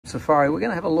Safari. We're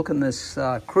going to have a look in this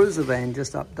cruiser van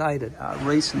just updated.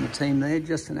 Reese and the team there,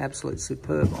 just an absolute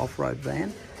superb off-road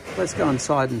van. Let's go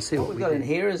inside and see what we've got in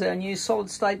here is our new solid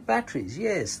state batteries.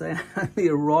 Yes, they only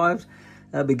arrived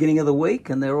beginning of the week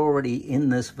and they're already in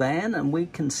this van, and we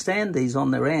can stand these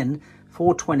on their end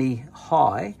 420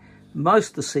 high. Most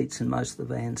of the seats in most of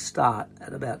the vans start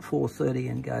at about 430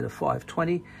 and go to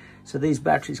 520. So these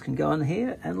batteries can go in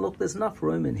here, and look, there's enough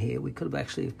room in here. We could have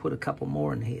actually put a couple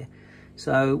more in here.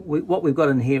 So what we've got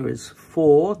in here is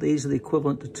 4. These are the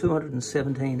equivalent to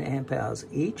 217 amp hours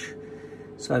each.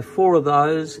 So 4 of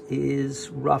those is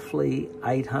roughly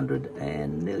 800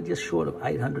 and nearly just short of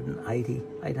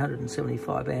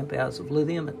 875 amp hours of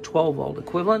lithium at 12 volt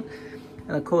equivalent.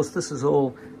 And of course this is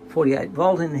all 48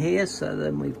 volt in here, so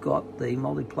then we've got the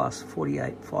MultiPlus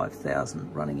 48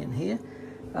 5000 running in here.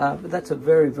 But that's a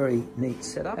very, very neat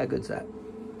setup. How good's that?